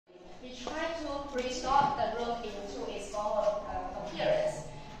we try to restore the room into its normal appearance.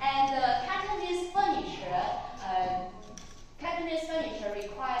 And Cantonese furniture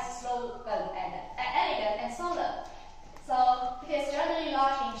requires slow and elegant and solid. So it is generally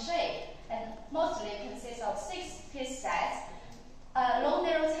large in shape and mostly consists of 6-piece sets, a long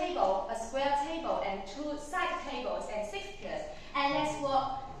narrow table, a square table, and 2 side tables and 6 chairs. And let's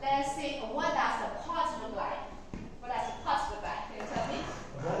see what does the pot look like. What does the pot look like? Can you tell me?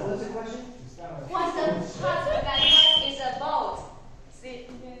 What's the question? What's the pot look like? It's a boat. See,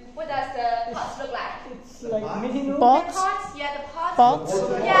 what does the pot look like? It's like mini box. The pot, yeah, the pot. Box.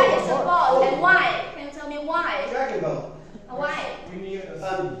 Yeah, it's a boat. And why? Can you tell me why? Dragon boat. Why?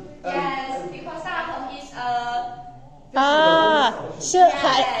 Yes, because Dahem is a 是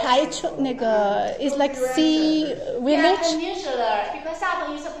海村那个 is like sea village. Yeah, peninsular. Because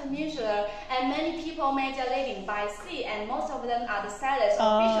Dahem is a peninsula, and many people make their living by sea, and most of them are the sailors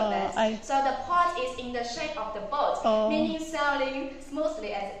or fishermen. So the pot is in the shape of the boat, meaning sailing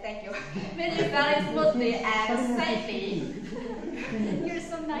smoothly and safely. You're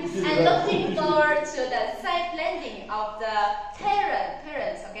so nice. And looking forward to the safe landing of the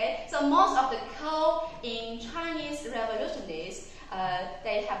parents. Okay. So most of the coal in Chinese revolutionists,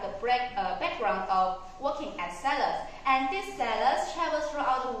 they have the background of working as sailors, and these sailors travel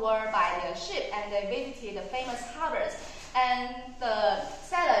throughout the world by their ship, and they visited the famous harbors. And the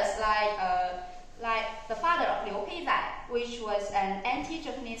sailors like the father of Liu Peizai, which was an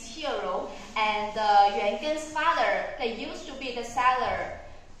anti-Japanese hero, and Yuan Gen's father, they used to be the sailor.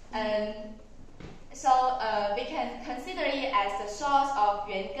 So we can consider it as the source of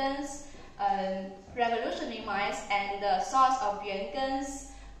Yuan Gen's revolutionary minds and the source of Yuan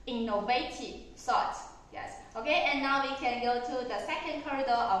Gen's innovative thoughts. Yes. Okay, and now we can go to the second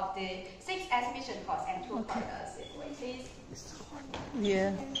corridor of the 6 exhibition halls and 2 corridors. Wait, please.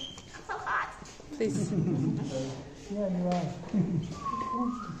 Yeah. So hot. Please. Yeah, you are.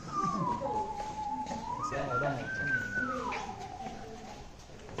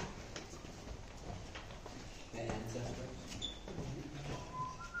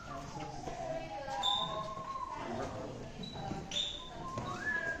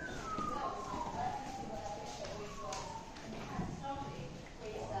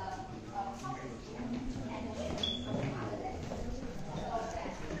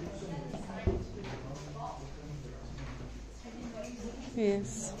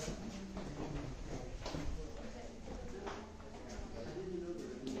 Yes.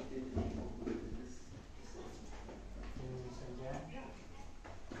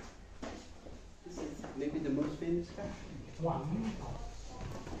 This is maybe the most famous guy. One.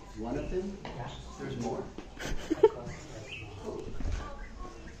 One of them? Yeah. There's more.